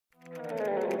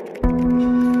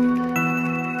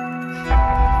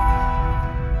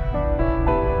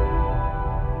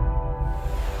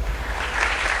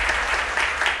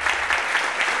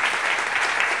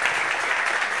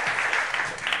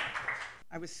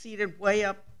seated way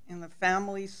up in the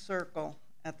family circle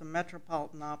at the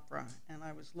Metropolitan Opera, and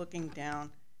I was looking down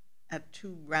at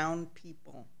two round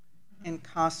people in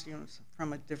costumes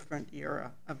from a different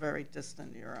era, a very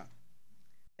distant era.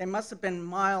 They must have been a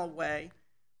mile away,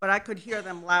 but I could hear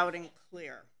them loud and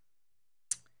clear.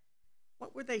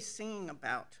 What were they singing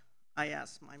about? I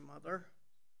asked my mother.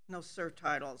 No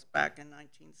surtitles back in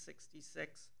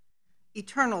 1966.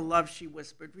 Eternal love, she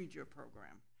whispered, read your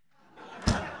program.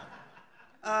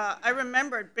 I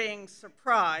remembered being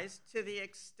surprised to the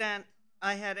extent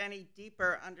I had any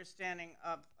deeper understanding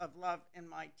of love in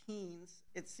my teens.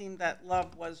 It seemed that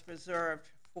love was reserved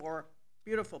for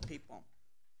beautiful people,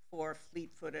 for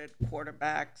fleet-footed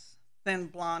quarterbacks, thin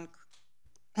blonde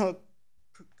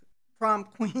prom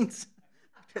queens.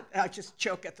 I just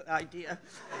choke at the idea.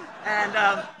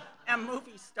 And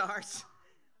movie stars.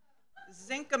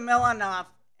 Zinka Milanov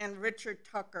and Richard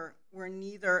Tucker were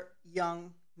neither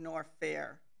young nor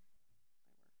fair.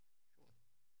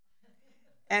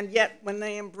 And yet, when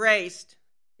they embraced,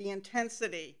 the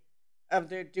intensity of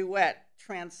their duet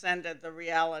transcended the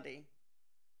reality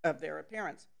of their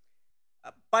appearance.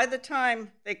 By the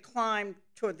time they climbed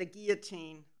toward the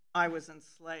guillotine, I was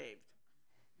enslaved.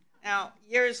 Now,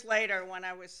 years later, when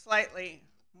I was slightly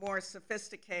more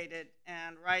sophisticated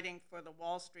and writing for the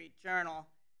Wall Street Journal,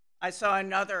 I saw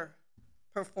another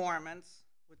performance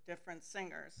with different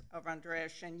singers of Andrea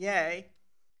Chenier,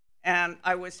 and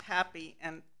I was happy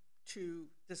to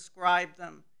describe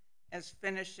them as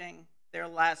finishing their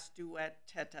last duet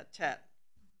tete-a-tete.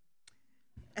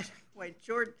 Wait,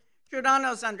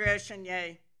 Giordano's Andrea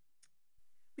Chenier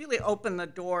really opened the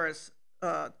doors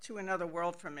to another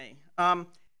world for me.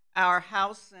 Our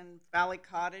house in Valley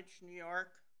Cottage, New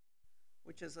York,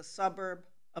 which is a suburb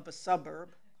of a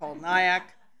suburb called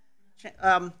Nyack,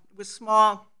 was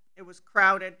small, it was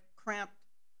crowded, cramped,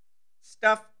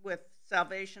 stuffed with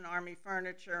Salvation Army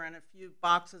furniture and a few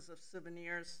boxes of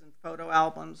souvenirs and photo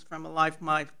albums from a life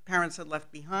my parents had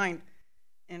left behind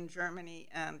in Germany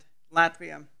and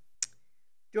Latvia.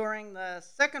 During the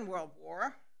Second World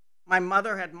War, my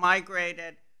mother had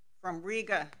migrated from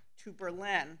Riga to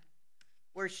Berlin,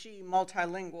 where she,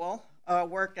 multilingual,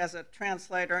 worked as a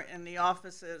translator in the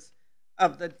offices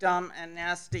of the dumb and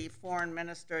nasty foreign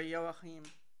minister Joachim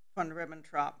von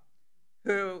Ribbentrop,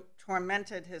 who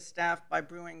tormented his staff by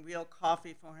brewing real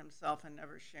coffee for himself and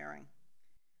never sharing.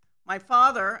 My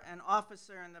father, an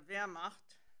officer in the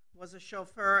Wehrmacht, was a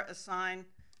chauffeur assigned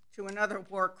to another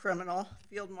war criminal,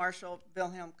 Field Marshal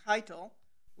Wilhelm Keitel,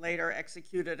 later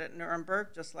executed at Nuremberg,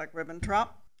 just like Ribbentrop,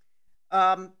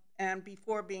 and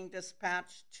before being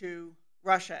dispatched to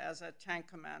Russia as a tank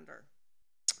commander.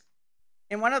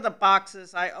 In one of the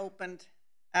boxes I opened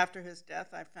after his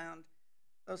death, I found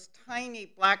those tiny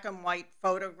black and white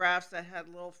photographs that had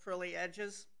little frilly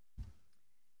edges.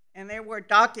 And they were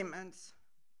documents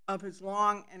of his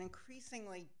long and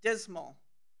increasingly dismal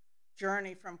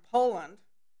journey from Poland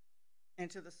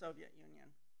into the Soviet Union.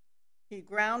 He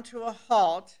ground to a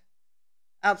halt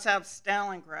outside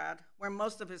Stalingrad, where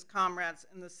most of his comrades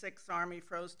in the Sixth Army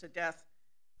froze to death,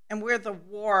 and where the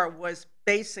war was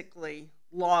basically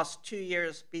lost 2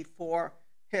 years before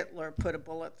Hitler put a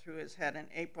bullet through his head in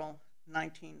April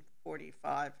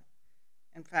 1945.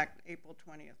 In fact, April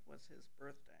 20th was his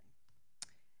birthday.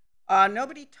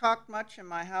 Nobody talked much in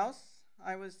my house.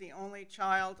 I was the only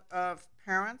child of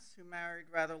parents who married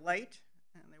rather late,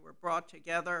 and they were brought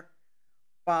together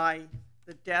by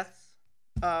the deaths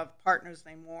of partners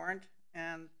they mourned,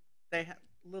 and they had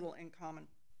little in common.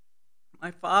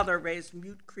 My father raised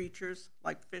mute creatures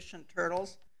like fish and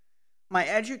turtles. My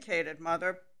educated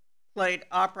mother played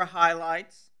opera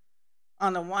highlights.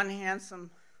 On the one hand,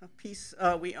 a piece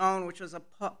we own, which was a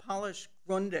polished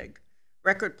Grundig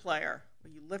record player,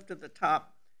 where you lifted the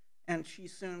top, and she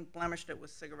soon blemished it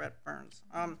with cigarette burns.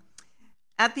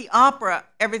 At the opera,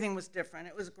 everything was different.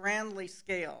 It was grandly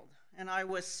scaled, and I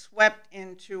was swept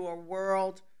into a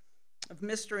world of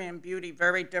mystery and beauty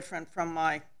very different from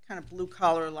my kind of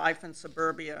blue-collar life in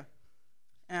suburbia.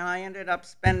 And I ended up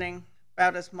spending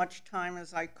about as much time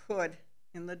as I could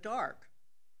in the dark.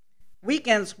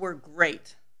 Weekends were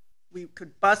great. We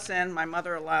could bus in, my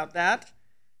mother allowed that,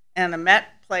 and the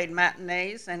Met played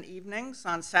matinees and evenings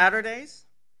on Saturdays,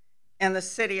 and the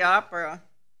City Opera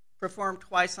performed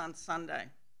twice on Sunday.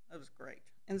 It was great.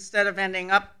 Instead of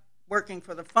ending up working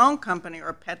for the phone company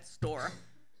or pet store,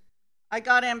 I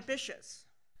got ambitious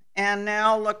and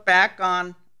now look back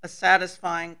on a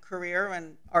satisfying career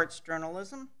in arts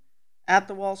journalism at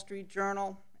the Wall Street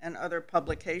Journal and other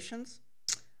publications.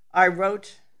 I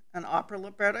wrote an opera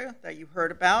libretto that you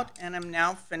heard about, and am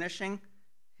now finishing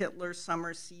Hitler's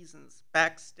Summer Seasons,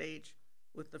 Backstage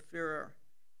with the Führer.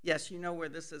 Yes, you know where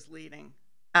this is leading.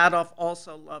 Adolf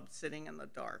also loved sitting in the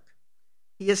dark.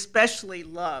 He especially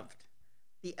loved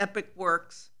the epic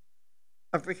works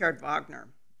of Richard Wagner.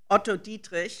 Otto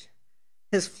Dietrich,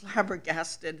 his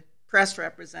flabbergasted press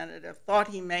representative, thought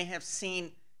he may have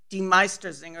seen Die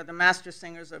Meistersinger, the Master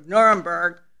Singers of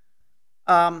Nuremberg,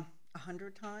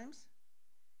 100 times.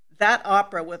 That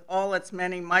opera, with all its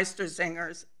many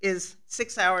Meistersingers, is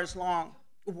 6 hours long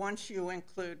once you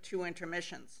include 2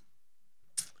 intermissions.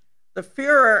 The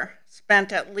Führer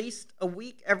spent at least a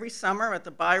week every summer at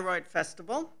the Bayreuth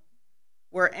Festival,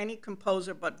 where any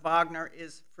composer but Wagner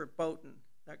is verboten.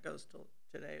 That goes till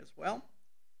today as well.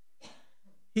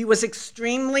 He was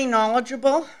extremely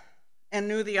knowledgeable and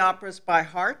knew the operas by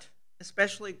heart,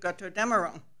 especially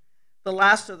Götterdämmerung, the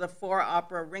last of the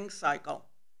 4-opera ring cycle,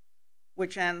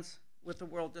 which ends with the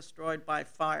world destroyed by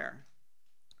fire.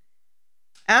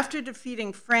 After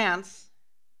defeating France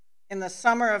in the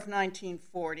summer of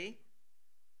 1940,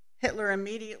 Hitler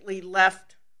immediately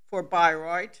left for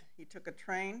Bayreuth. He took a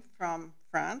train from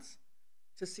France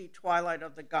to see Twilight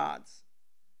of the Gods.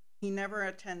 He never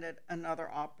attended another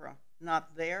opera,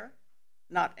 not there,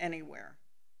 not anywhere.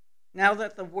 Now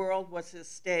that the world was his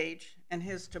stage and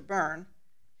his to burn,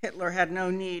 Hitler had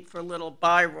no need for little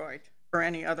Bayreuth or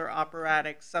any other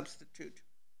operatic substitute.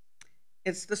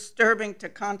 It's disturbing to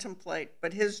contemplate,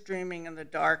 but his dreaming in the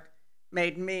dark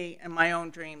made me and my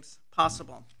own dreams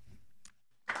possible.